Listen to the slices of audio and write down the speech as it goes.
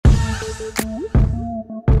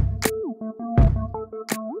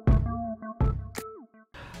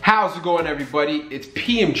How's it going, everybody? It's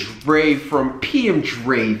PMdre from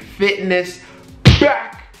PMdre Fitness,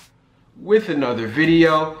 back with another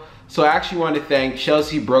video. So I actually want to thank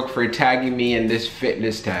Chelsea Brooke for tagging me in this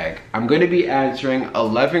fitness tag. I'm going to be answering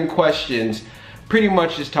 11 questions, pretty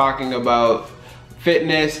much just talking about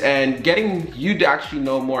fitness and getting you to actually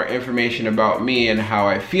know more information about me and how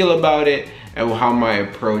I feel about it and how my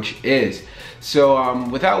approach is. So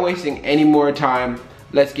without wasting any more time,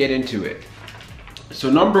 let's get into it. So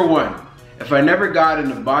number one, if I never got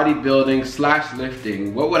into bodybuilding /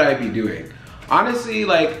 lifting, what would I be doing? Honestly,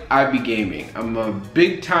 like, I'd be gaming. I'm a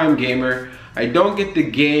big time gamer. I don't get the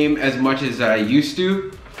game as much as I used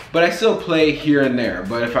to, but I still play here and there.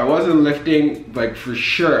 But if I wasn't lifting, like, for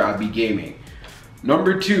sure I'd be gaming.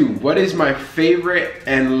 Number two, what is my favorite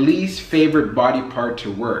and least favorite body part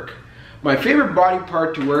to work? My favorite body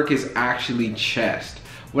part to work is actually chest.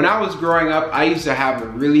 When I was growing up, I used to have a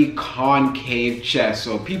really concave chest,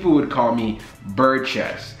 so people would call me bird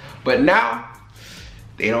chest. But now,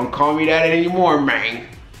 they don't call me that anymore, man.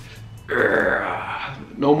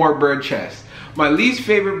 No more bird chest. My least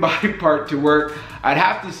favorite body part to work, I'd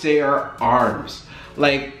have to say, are arms.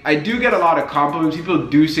 Like, I do get a lot of compliments. People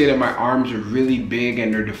do say that my arms are really big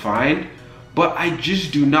and they're defined, but I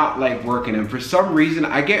just do not like working them. For some reason,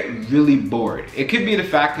 I get really bored. It could be the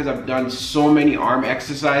fact because I've done so many arm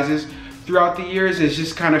exercises throughout the years, it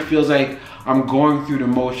just kind of feels like I'm going through the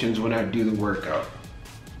motions when I do the workout.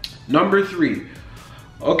 Number three,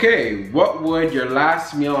 okay, what would your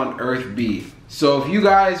last meal on earth be? So if you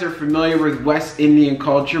guys are familiar with West Indian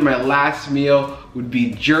culture, my last meal would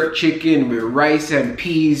be jerk chicken with rice and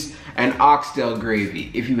peas and oxtail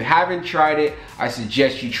gravy. If you haven't tried it, I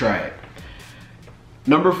suggest you try it.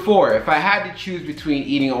 Number four, if I had to choose between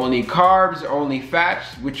eating only carbs or only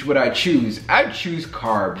fats, which would I choose? I'd choose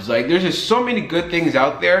carbs. Like, there's just so many good things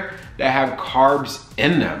out there that have carbs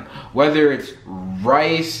in them. Whether it's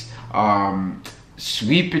rice,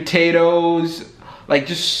 sweet potatoes, like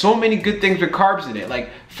just so many good things with carbs in it. Like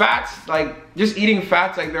fats, like just eating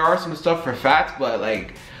fats, like there are some stuff for fats, but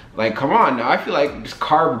like come on now, I feel like just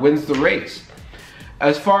carb wins the race.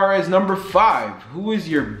 As far as number five, who is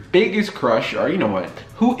your biggest crush, or you know what,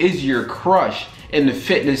 who is your crush in the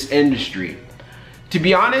fitness industry? To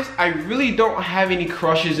be honest, I really don't have any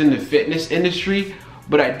crushes in the fitness industry,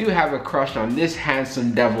 but I do have a crush on this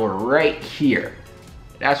handsome devil right here.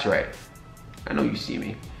 That's right, I know you see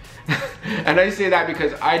me. And I say that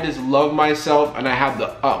because I just love myself and I have the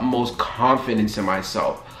utmost confidence in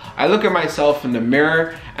myself. I look at myself in the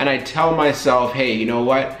mirror and I tell myself, hey, you know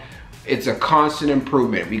what? It's a constant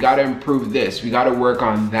improvement. We gotta improve this. We gotta work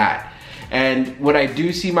on that. And when I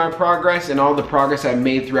do see my progress and all the progress I've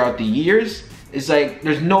made throughout the years, it's like,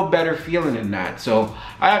 there's no better feeling than that. So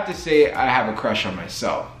I have to say I have a crush on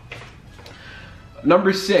myself.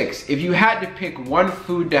 Number six, if you had to pick one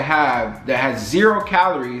food to have that has 0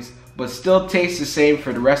 calories but still tastes the same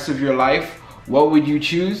for the rest of your life, what would you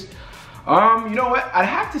choose? You know what? I'd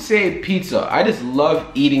have to say pizza. I just love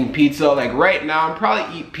eating pizza. Like right now, I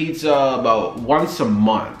probably eat pizza about once a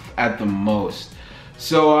month at the most.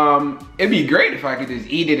 So it'd be great if I could just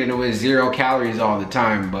eat it and it was 0 calories all the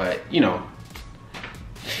time, but you know,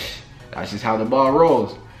 that's just how the ball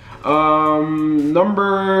rolls.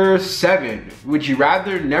 Number seven, would you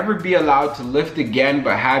rather never be allowed to lift again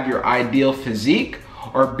but have your ideal physique,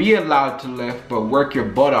 or be allowed to lift but work your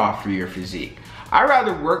butt off for your physique? I'd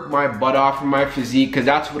rather work my butt off for my physique because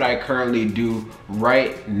that's what I currently do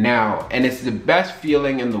right now, and it's the best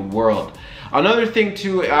feeling in the world. Another thing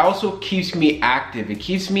too, it also keeps me active, it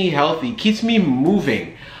keeps me healthy, keeps me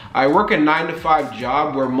moving. I work a 9-to-5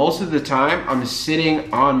 job where most of the time I'm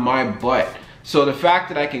sitting on my butt. So the fact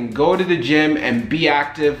that I can go to the gym and be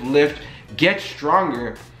active, lift, get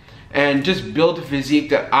stronger, and just build a physique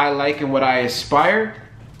that I like and what I aspire,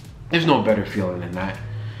 there's no better feeling than that.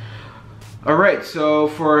 All right, so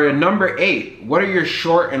for number 8, what are your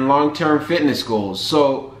short and long-term fitness goals?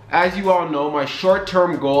 So as you all know, my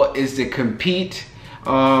short-term goal is to compete.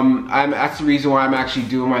 That's the reason why I'm actually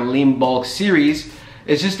doing my lean bulk series.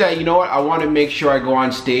 It's just that, you know what, I want to make sure I go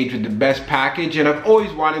on stage with the best package, and I've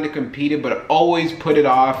always wanted to compete it, but I always put it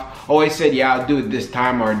off. Always said, yeah, I'll do it this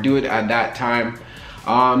time or do it at that time.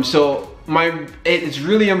 So it's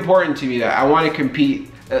really important to me that I want to compete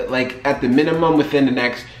like at the minimum within the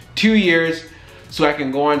next 2 years, so I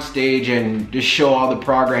can go on stage and just show all the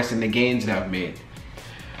progress and the gains that I've made.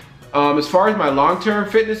 As far as my long-term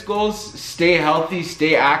fitness goals, stay healthy,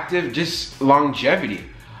 stay active, just longevity.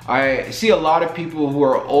 I see a lot of people who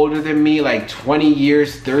are older than me, like 20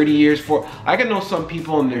 years, 30 years, I can know some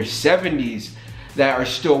people in their 70s that are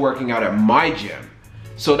still working out at my gym.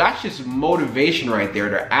 So that's just motivation right there.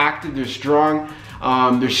 They're active, they're strong,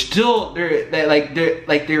 they're still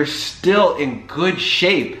in good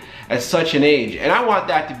shape at such an age. And I want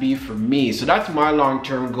that to be for me. So that's my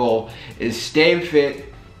long-term goal, is staying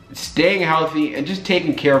fit, staying healthy, and just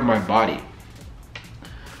taking care of my body.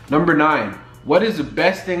 Number 9, what is the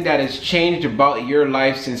best thing that has changed about your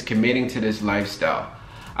life since committing to this lifestyle?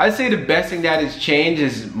 I'd say the best thing that has changed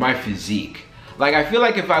is my physique. Like, I feel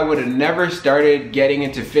like if I would have never started getting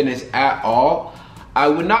into fitness at all, I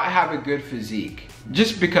would not have a good physique,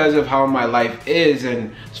 just because of how my life is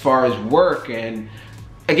and as far as work. And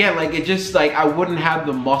again, like, it just, like, I wouldn't have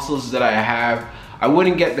the muscles that I have. I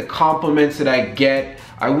wouldn't get the compliments that I get.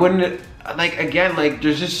 I wouldn't, like, again, like,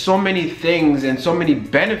 there's just so many things and so many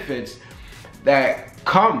benefits that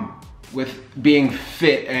come with being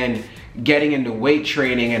fit and getting into weight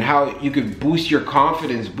training, and how you could boost your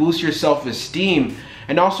confidence, boost your self-esteem,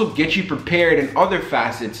 and also get you prepared in other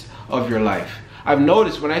facets of your life. I've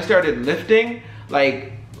noticed when I started lifting,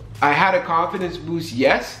 like, I had a confidence boost,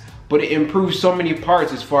 yes, but it improved so many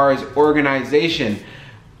parts as far as organization,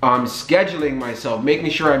 scheduling myself, making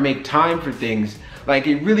sure I make time for things. Like,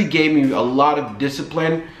 it really gave me a lot of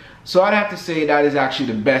discipline. So I'd have to say that is actually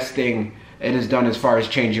the best thing it has done as far as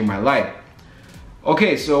changing my life.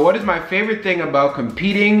 Okay, so what is my favorite thing about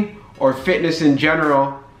competing or fitness in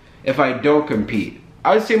general if I don't compete?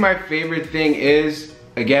 I would say my favorite thing is,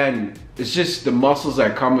 again, it's just the muscles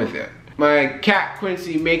that come with it. My cat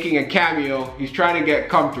Quincy making a cameo, he's trying to get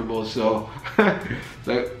comfortable, so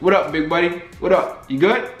like, what up, big buddy? What up? You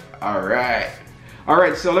good? All right,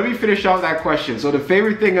 so let me finish off that question. So the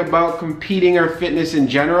favorite thing about competing or fitness in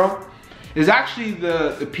general is actually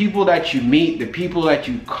the people that you meet, the people that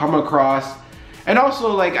you come across. And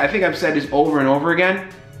also, like, I think I've said this over and over again,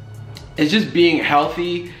 it's just being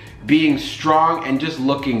healthy, being strong, and just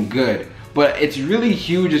looking good. But it's really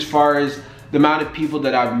huge as far as the amount of people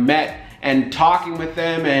that I've met and talking with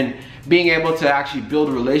them and being able to actually build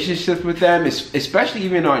relationships with them, especially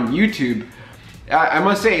even on YouTube. I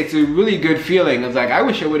must say, it's a really good feeling. It's like, I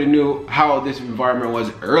wish I would have knew how this environment was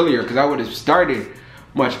earlier, because I would have started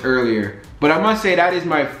much earlier. But I must say, that is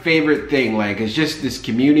my favorite thing. Like, it's just this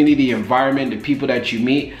community, the environment, the people that you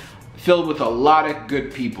meet, filled with a lot of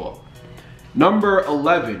good people. Number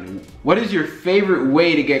 11, what is your favorite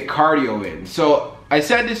way to get cardio in? So I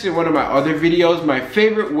said this in one of my other videos, my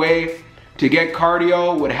favorite way to get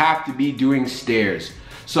cardio would have to be doing stairs.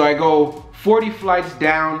 So I go 40 flights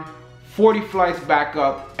down, 40 flights back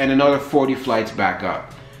up, and another 40 flights back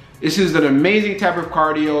up. This is an amazing type of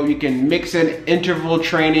cardio. You can mix in interval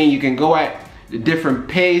training. You can go at a different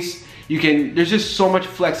pace. There's just so much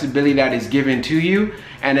flexibility that is given to you.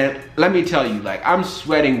 And let me tell you, like, I'm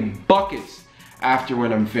sweating buckets after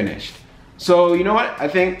when I'm finished. So you know what? I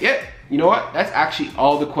think, yeah, you know what? That's actually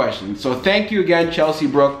all the questions. So thank you again, Chelsea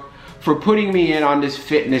Brooke, for putting me in on this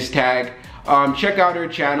fitness tag. Check out her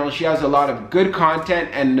channel. She has a lot of good content,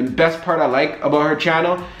 and the best part I like about her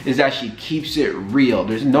channel is that she keeps it real.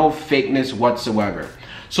 There's no fakeness whatsoever.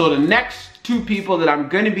 So the next 2 people that I'm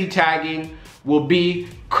going to be tagging will be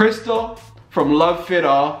Crystal from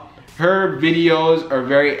luvfitall. Her videos are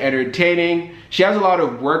very entertaining. She has a lot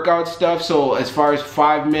of workout stuff, so as far as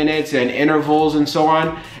 5 minutes and intervals and so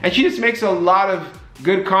on, and she just makes a lot of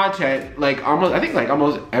good content, like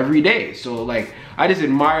almost every day. So like, I just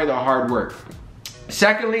admire the hard work.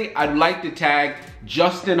 Secondly, I'd like to tag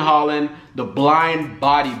Justin Holland, the blind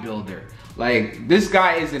bodybuilder. Like, this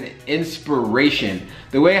guy is an inspiration.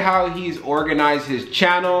 The way how he's organized his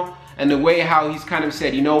channel, and the way how he's kind of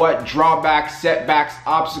said, you know what, drawbacks, setbacks,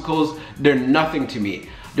 obstacles, they're nothing to me.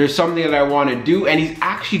 There's something that I want to do, and he's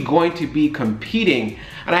actually going to be competing,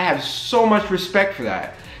 and I have so much respect for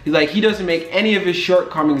that. He doesn't make any of his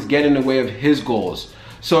shortcomings get in the way of his goals.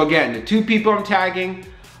 So again, the 2 people I'm tagging,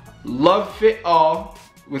 luvfitall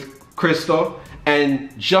with Crystal,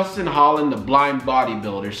 and Justin Holland, the blind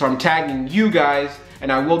bodybuilder. So I'm tagging you guys,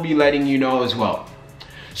 and I will be letting you know as well.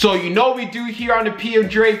 So you know we do here on the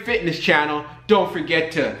PMdre Fitness channel. Don't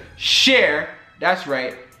forget to share. That's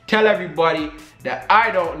right. Tell everybody that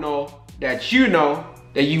I don't know that you know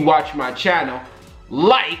that you watch my channel.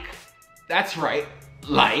 Like. That's right.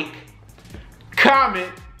 Like,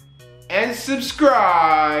 comment, and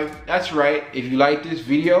subscribe. That's right. If you like this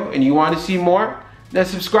video and you want to see more, then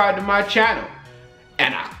subscribe to my channel.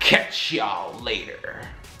 And I'll catch y'all later.